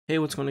Hey,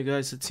 what's going on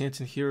guys, it's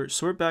Anton here.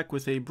 So we're back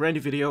with a brand new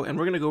video and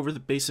we're going to go over the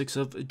basics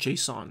of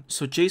JSON.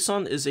 So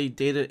JSON is a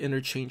data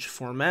interchange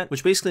format,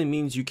 which basically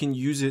means you can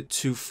use it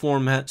to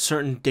format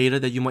certain data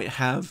that you might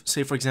have,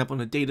 say for example in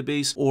a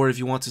database, or if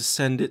you want to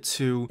send it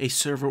to a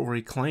server or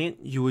a client,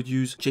 you would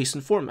use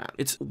JSON format.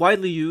 It's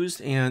widely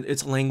used and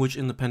it's language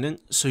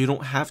independent, so you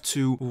don't have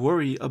to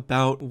worry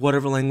about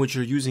whatever language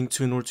you're using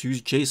in order to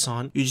use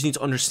JSON. You just need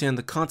to understand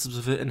the concepts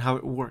of it and how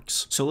it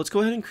works. So let's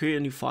go ahead and create a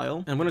new file,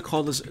 and I'm going to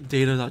call this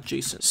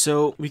data.json.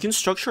 So we can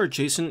structure our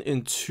JSON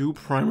in two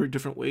primary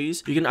different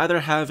ways. You can either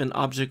have an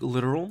object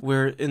literal,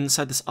 where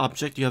inside this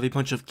object you have a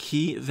bunch of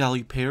key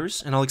value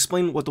pairs, and I'll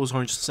explain what those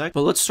are in just a sec.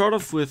 But let's start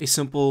off with a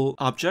simple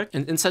object,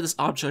 and inside this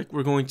object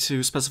we're going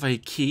to specify a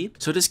key.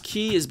 So this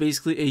key is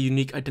basically a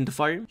unique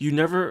identifier. You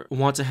never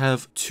want to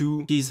have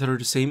two keys that are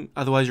the same,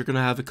 otherwise you're going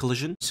to have a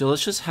collision. So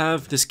let's just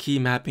have this key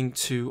mapping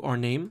to our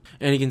name,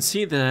 and you can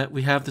see that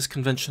we have this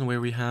convention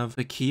where we have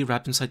a key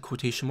wrapped inside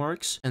quotation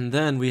marks, and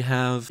then we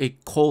have a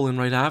colon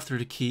right after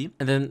the key.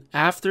 And then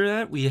after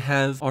that, we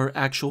have our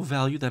actual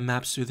value that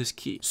maps to this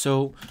key.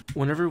 So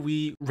whenever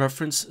we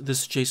reference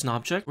this JSON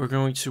object, we're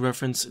going to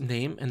reference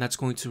name, and that's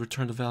going to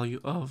return the value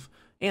of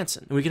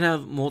Anson. And we can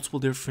have multiple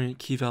different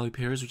key value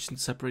pairs, which can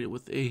separate it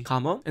with a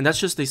comma. And that's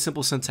just a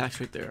simple syntax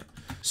right there.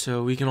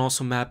 So we can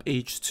also map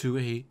age to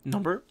a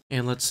number.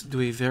 And let's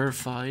do a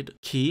verified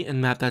key and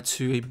map that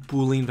to a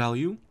Boolean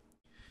value.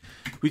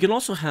 We can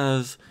also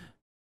have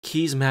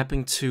keys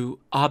mapping to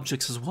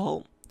objects as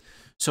well.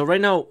 So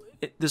right now,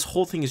 this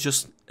whole thing is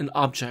just an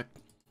object,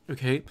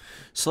 okay?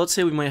 So let's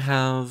say we might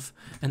have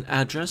an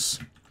address,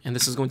 and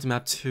this is going to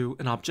map to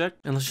an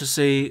object. And let's just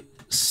say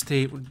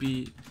state would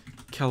be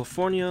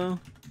California,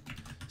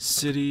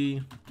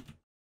 city,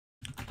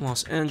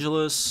 Los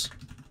Angeles.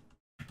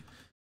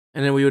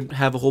 And then we would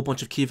have a whole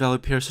bunch of key value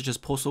pairs such as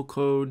postal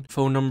code,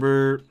 phone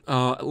number,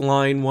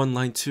 line 1,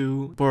 line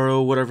 2,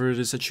 borough, whatever it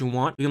is that you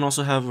want. We can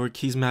also have our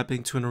keys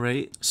mapping to an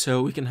array.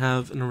 So we can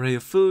have an array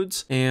of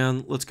foods,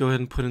 and let's go ahead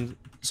and put in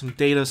some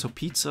data. So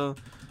pizza,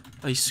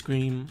 ice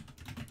cream,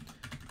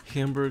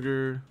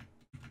 hamburger.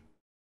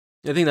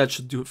 I think that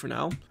should do it for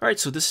now. All right,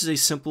 so this is a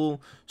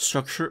simple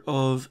structure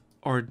of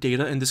our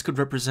data, and this could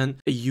represent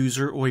a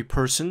user or a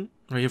person,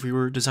 right? If we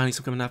were designing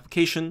some kind of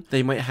application,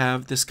 they might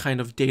have this kind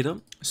of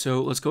data.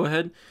 So let's go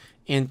ahead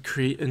and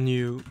create a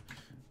new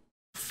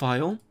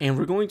file, and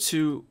we're going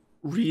to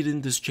read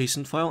in this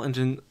JSON file and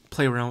then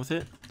play around with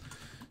it.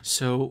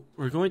 So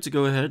we're going to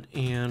go ahead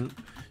and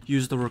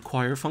use the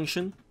require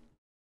function,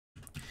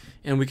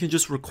 and we can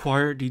just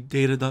require the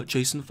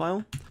data.json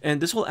file,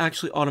 and this will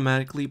actually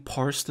automatically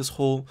parse this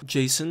whole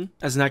JSON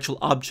as an actual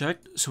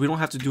object, so we don't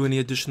have to do any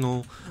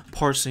additional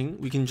parsing.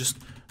 We can just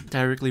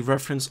directly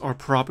reference our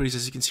properties,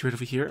 as you can see right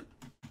over here.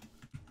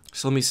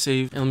 So let me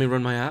save and let me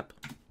run my app.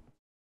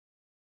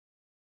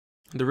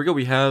 There we go,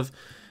 we have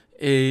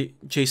a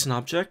JSON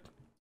object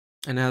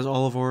and it has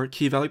all of our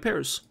key value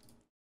pairs.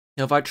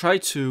 Now if I try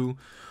to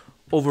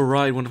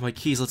override one of my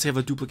keys, let's say I have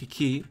a duplicate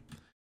key,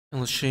 and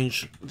let's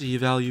change the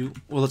value,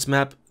 well, let's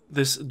map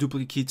this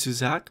duplicate key to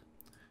Zach.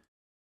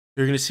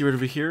 You're going to see right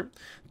over here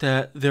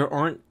that there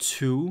aren't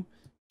two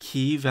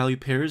key value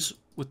pairs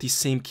with the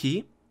same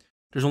key.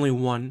 There's only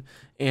one,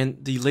 and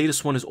the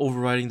latest one is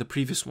overriding the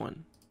previous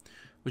one,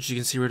 which you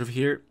can see right over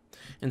here.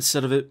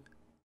 Instead of it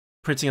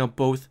printing out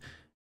both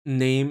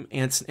name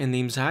and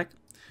name Zach,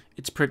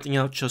 it's printing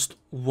out just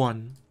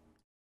one.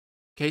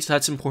 Okay, so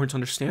that's important to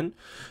understand,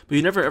 but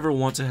you never ever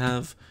want to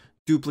have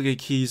duplicate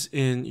keys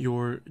in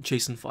your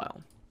JSON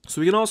file.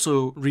 So we can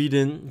also read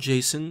in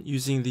JSON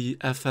using the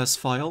fs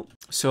file.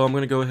 So I'm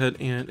going to go ahead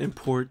and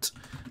import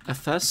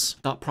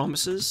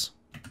fs.promises.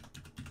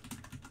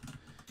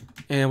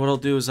 And what I'll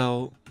do is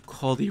I'll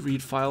call the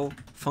read file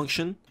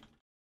function,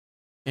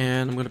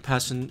 and I'm going to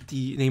pass in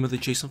the name of the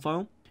JSON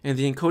file. And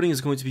the encoding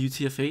is going to be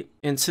UTF-8.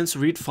 And since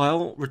read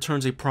file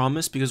returns a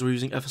promise because we're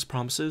using fs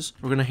promises,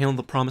 we're going to handle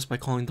the promise by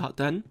calling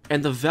 .then.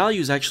 And the value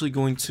is actually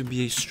going to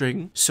be a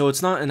string. So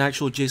it's not an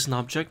actual JSON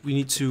object. We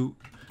need to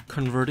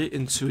convert it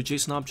into a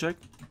JSON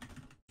object.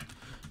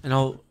 And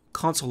I'll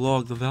console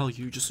log the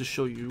value just to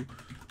show you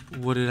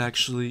what it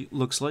actually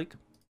looks like.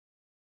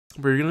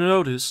 But you're going to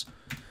notice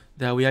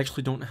that we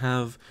actually don't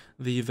have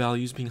the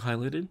values being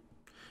highlighted.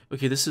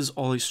 Okay, this is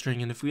all a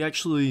string, and if we try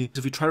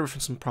to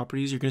reference some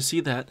properties, you're going to see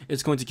that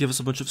it's going to give us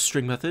a bunch of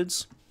string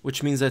methods,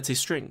 which means that it's a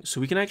string.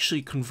 So we can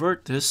actually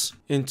convert this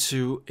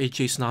into a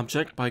JSON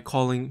object by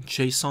calling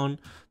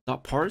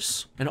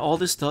json.parse, and all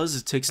this does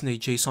is it takes in a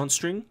JSON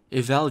string,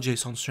 a valid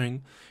JSON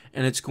string,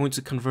 and it's going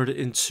to convert it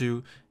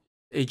into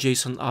a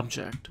JSON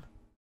object.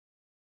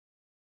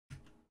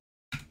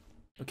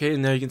 Okay,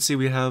 and now you can see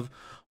we have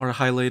our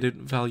highlighted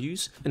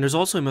values. And there's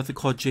also a method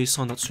called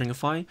Json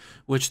Stringify,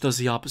 which does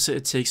the opposite.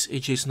 It takes a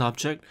JSON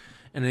object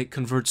and it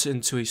converts it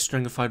into a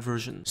stringified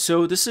version.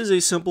 So this is a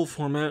simple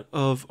format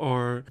of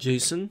our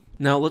JSON.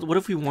 Now, what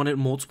if we wanted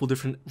multiple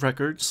different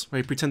records,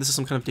 right? Pretend this is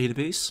some kind of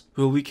database.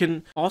 Well, we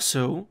can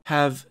also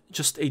have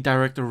just a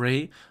direct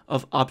array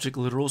of object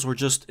literals or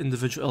just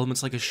individual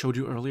elements like I showed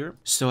you earlier.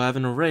 So I have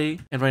an array,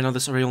 and right now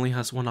this array only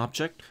has one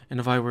object. And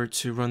if I were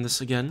to run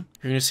this again,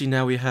 you're gonna see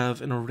now we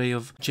have an array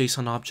of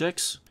JSON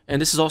objects.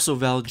 And this is also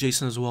valid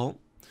JSON as well.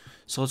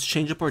 So let's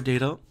change up our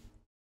data.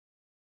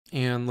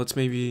 And let's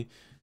maybe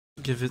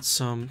give it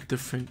some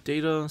different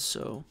data.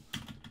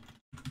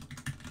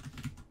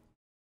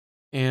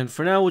 And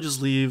for now, we'll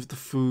just leave the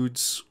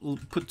foods. We'll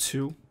put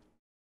 2.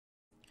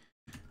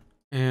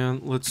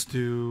 And let's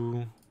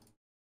do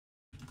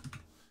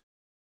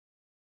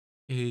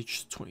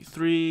age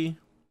 23.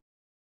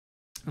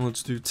 And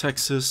let's do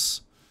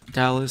Texas,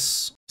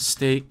 Dallas,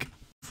 steak,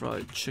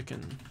 fried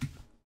chicken.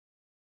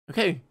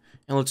 Okay,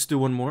 and let's do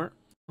one more.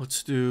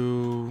 Let's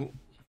do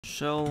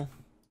Shell,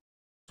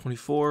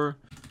 24,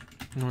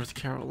 North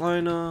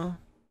Carolina.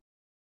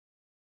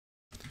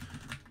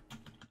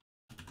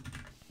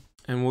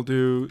 And we'll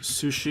do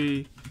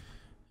sushi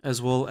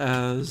as well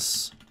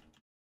as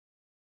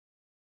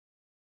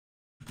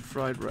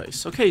fried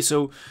rice. Okay,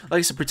 so like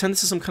I said, pretend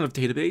this is some kind of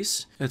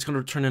database, and it's going to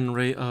return an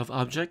array of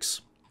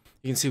objects.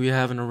 You can see we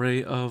have an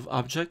array of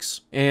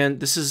objects, and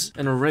this is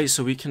an array,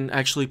 so we can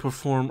actually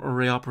perform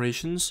array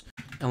operations.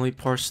 And we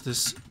parse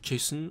this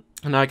JSON,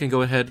 and now I can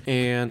go ahead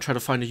and try to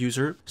find a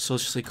user. So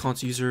let's just say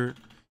const user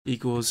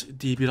equals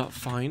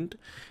db.find,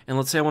 and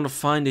let's say I want to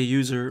find a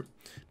user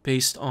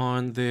based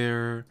on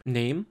their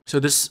name. So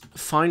this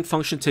find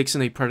function takes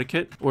in a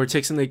predicate, or it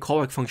takes in a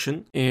callback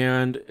function,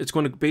 and it's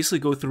going to basically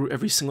go through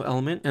every single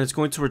element, and it's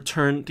going to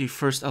return the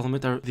first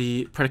element that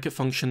the predicate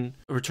function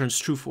returns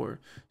true for.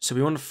 So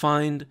we want to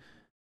find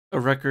a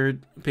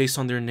record based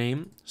on their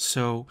name.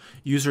 So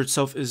user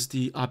itself is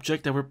the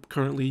object that we're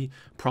currently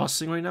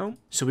processing right now.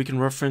 So we can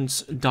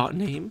reference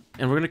 .name,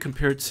 and we're going to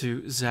compare it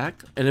to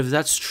Zach. And if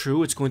that's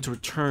true, it's going to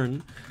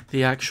return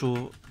the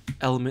actual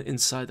element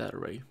inside that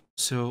array.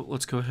 So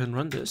let's go ahead and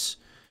run this.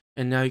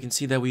 And now you can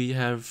see that we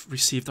have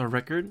received our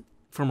record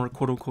from our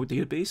quote-unquote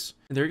database.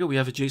 And there you go, we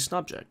have a JSON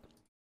object.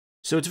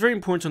 So it's very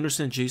important to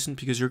understand JSON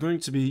because you're going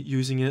to be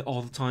using it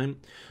all the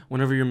time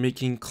whenever you're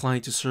making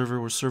client to server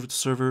or server to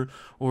server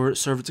or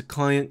server to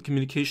client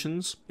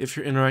communications. If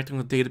you're interacting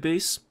with a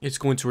database, it's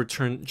going to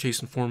return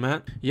JSON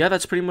format. Yeah,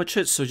 that's pretty much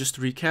it. So just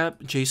to recap,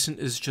 JSON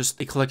is just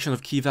a collection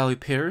of key value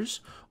pairs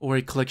or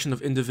a collection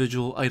of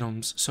individual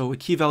items. So a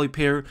key value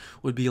pair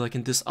would be like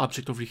in this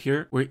object over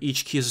here, where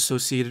each key is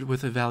associated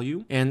with a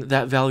value, and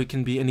that value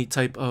can be any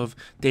type of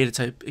data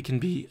type. It can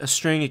be a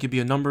string, it could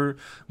be a number,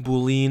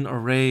 Boolean,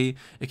 array,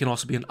 it can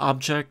also be an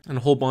object, and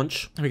a whole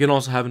bunch. And we can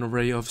also have an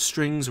array of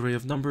strings, array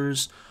of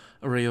numbers,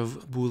 array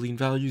of Boolean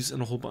values,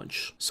 and a whole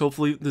bunch. So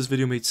hopefully this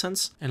video made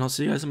sense, and I'll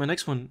see you guys in my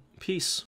next one. Peace.